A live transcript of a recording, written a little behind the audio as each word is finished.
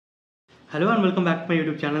Hello and welcome back to my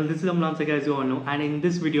YouTube channel. This is Amlan Saka, as you all know, and in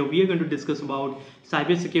this video we are going to discuss about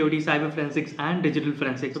cybersecurity, cyber forensics and digital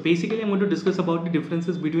forensics. So basically I'm going to discuss about the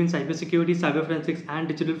differences between cybersecurity, cyber forensics and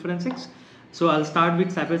digital forensics. So I'll start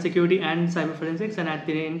with cybersecurity and cyber forensics, and at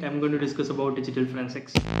the end I'm going to discuss about digital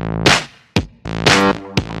forensics.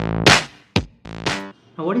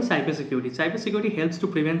 Now, what is cybersecurity? Cybersecurity helps to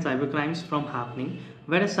prevent cybercrimes from happening,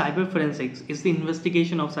 whereas cyber forensics is the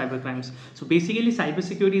investigation of cybercrimes. So basically,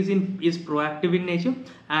 cybersecurity is proactive in nature,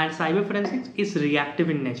 and cyber forensics is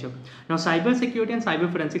reactive in nature. Now, cybersecurity and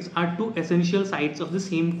cyber forensics are two essential sides of the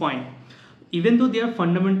same coin. Even though their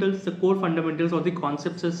fundamentals, the core fundamentals or the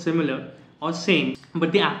concepts are similar or same,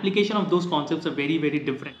 but the application of those concepts are very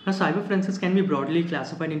different. Now, cyber forensics can be broadly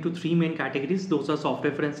classified into three main categories. Those are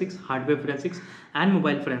software forensics, hardware forensics and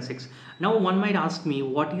mobile forensics. Now one might ask me,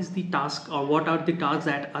 what is the task or what are the tasks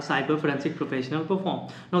that a cyber forensic professional perform?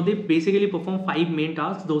 Now they basically perform five main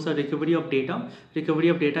tasks. Those are recovery of data. Recovery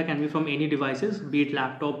of data can be from any devices, be it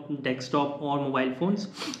laptop, desktop or mobile phones,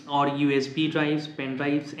 or USB drives, pen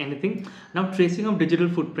drives, anything. Now tracing of digital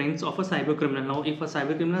footprints of a cyber criminal. Now if a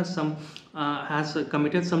cyber criminal has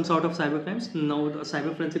committed some sort of cyber crimes, now the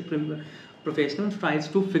cyber forensic professional tries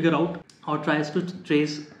to figure out or tries to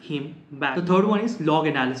trace him back. The third one is log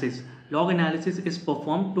analysis. Log analysis is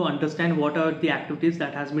performed to understand what are the activities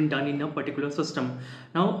that has been done in a particular system.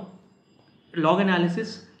 Now log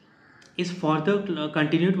analysis is further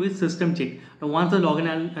continued with system check. Now once the log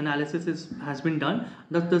analysis has been done,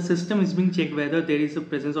 the system is being checked whether there is a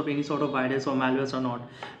presence of any sort of virus or malware or not.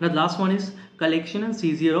 Now the last one is collection and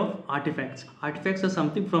seizure of artifacts. Artifacts are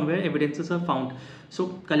something from where evidences are found. So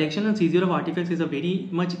collection and seizure of artifacts is a very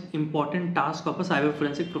much important task of a cyber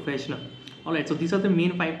forensic professional. Alright, so these are the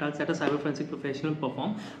main five tasks that a cyber forensic professional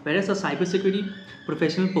perform, whereas a cybersecurity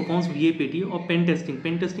professional performs VAPT or pen testing.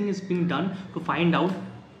 Pen testing is being done to find out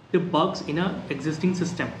the bugs in an existing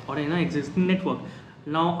system or in an existing network.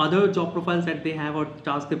 Now other job profiles that they have or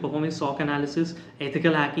tasks they perform is SOC analysis,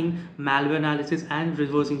 ethical hacking, malware analysis and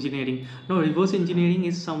reverse engineering. Now reverse engineering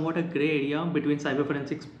is somewhat a gray area between cyber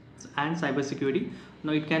forensics and cyber security.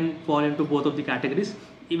 Now it can fall into both of the categories.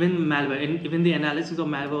 Even malware and even the analysis of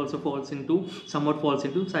malware also somewhat falls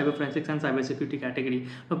into cyber forensics and cyber security category.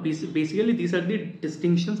 Now basically these are the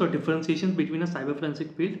distinctions or differentiations between a cyber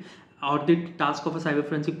forensic field or the task of a cyber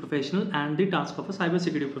forensic professional and the task of a cyber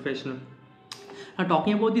security professional. Now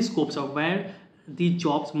talking about the scopes of where the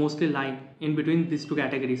jobs mostly lie in between these two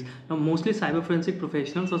categories. Now mostly cyber forensic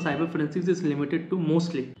professionals or cyber forensics is limited to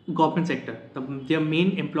mostly government sector. Their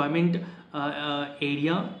main employment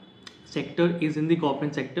area sector is in the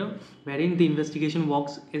government sector, wherein the investigation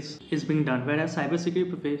works is being done, whereas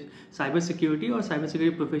cybersecurity or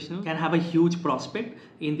cybersecurity professional can have a huge prospect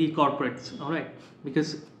in the corporates. All right,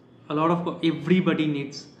 because a lot of everybody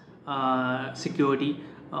needs security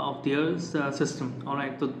of their system. All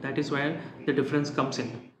right, so that is where the difference comes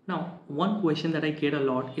in. Now one question that I get a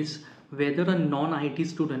lot is whether a non-IT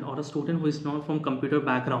student or a student who is not from computer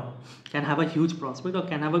background can have a huge prospect or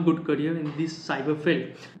can have a good career in this cyber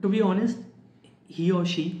field. To be honest, he or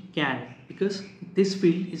she can, because this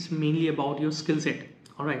field is mainly about your skill set.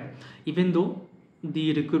 All right, even though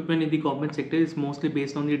the recruitment in the government sector is mostly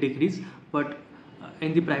based on the degrees, but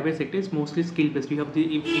in the private sector it's mostly skill based.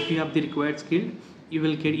 If you have the required skill, you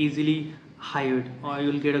will get easily hired or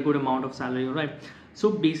you will get a good amount of salary. All right, so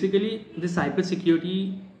basically the cyber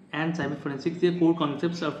security and cyber forensics, their core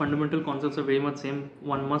concepts or fundamental concepts are very much same.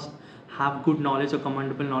 One must have good knowledge or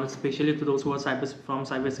commendable knowledge, especially to those who are from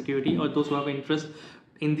cybersecurity or those who have interest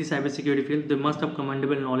in the cybersecurity field. They must have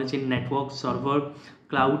commendable knowledge in network, server,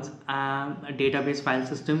 clouds, database file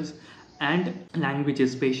systems and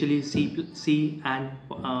languages, especially C and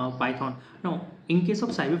Python. Now in case of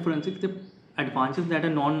cyber forensics, the advantage that a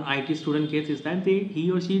non-IT student gets is that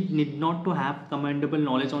he or she need not to have commendable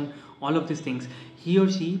knowledge on all of these things. He or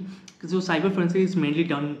she, so cyber forensics is mainly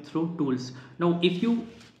done through tools. Now if you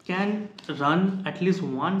can run at least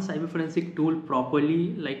one cyber forensic tool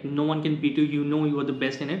properly, like no one can beat you, you know you are the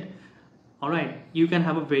best in it, all right, you can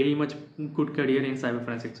have a very much good career in cyber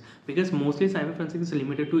forensics, because mostly cyber forensics is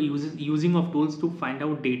limited to using of tools to find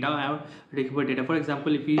out data or recover data. For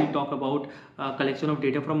example, if we talk about collection of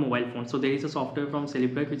data from mobile phones, so there is a software from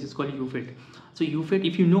Celebrite which is called UFIT. So UFIT,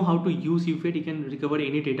 if you know how to use UFIT, you can recover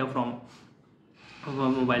any data from a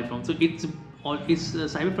mobile phone. So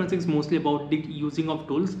cyber forensics is mostly about the using of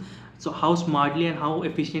tools. So how smartly and how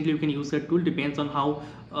efficiently you can use that tool depends on how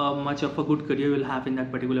much of a good career you will have in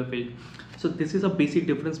that particular field. So this is a basic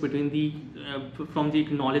difference between the from the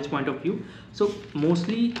knowledge point of view. So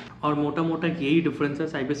mostly और मोटा मोटा यही difference है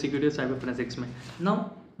cyber security और cyber forensics में.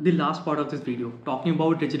 Now the last part of this video, talking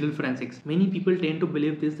about digital forensics. Many people tend to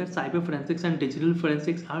believe this, that cyber forensics and digital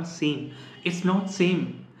forensics are same. It's not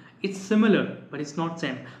same. It's similar, but it's not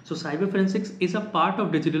same. So cyber forensics is a part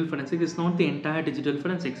of digital forensics. It's not the entire digital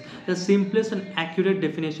forensics. The simplest and accurate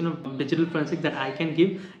definition of digital forensics that I can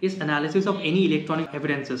give is analysis of any electronic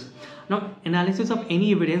evidences. Now, analysis of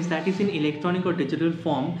any evidence that is in electronic or digital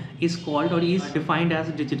form is called or is defined as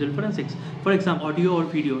digital forensics. For example, audio or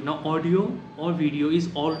video. Now, audio or video is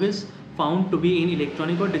always found to be in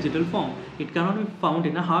electronic or digital form. It cannot be found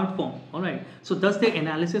in a hard form. All right. So thus the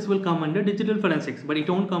analysis will come under digital forensics, but it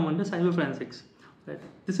won't come under cyber forensics. Right.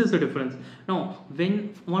 This is the difference. Now,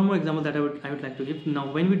 when one more example that I would like to give.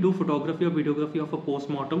 Now, when we do photography or videography of a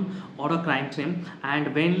post-mortem or a crime scene,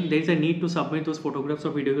 and when there is a need to submit those photographs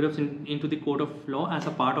or videographs into the court of law as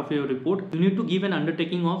a part of your report, you need to give an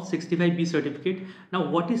undertaking of 65B certificate. Now,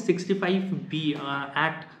 what is 65B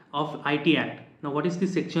Act of IT Act? Now, what is the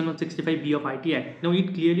section of 65B of IT Act? Now,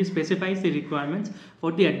 it clearly specifies the requirements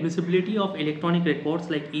for the admissibility of electronic records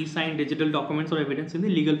like e-sign, digital documents or evidence in the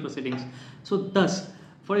legal proceedings. So, thus,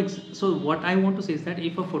 so what I want to say is that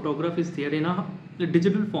if a photograph is there in a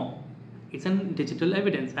digital form, it's a digital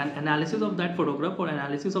evidence, and analysis of that photograph or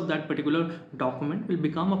analysis of that particular document will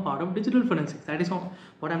become a part of digital forensics. That is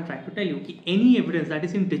what I'm trying to tell you. Any evidence that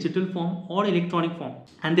is in digital form or electronic form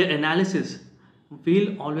and their analysis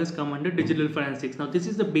will always come under digital forensics. Now, this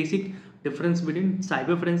is the basic difference between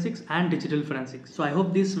cyber forensics and digital forensics. So I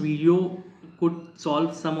hope this video could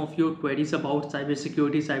solve some of your queries about cyber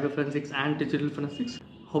security, cyber forensics and digital forensics.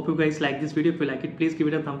 Hope you guys like this video. If you like it, please give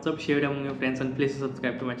it a thumbs up, share it among your friends, and please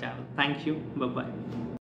subscribe to my channel. Thank you. Bye bye.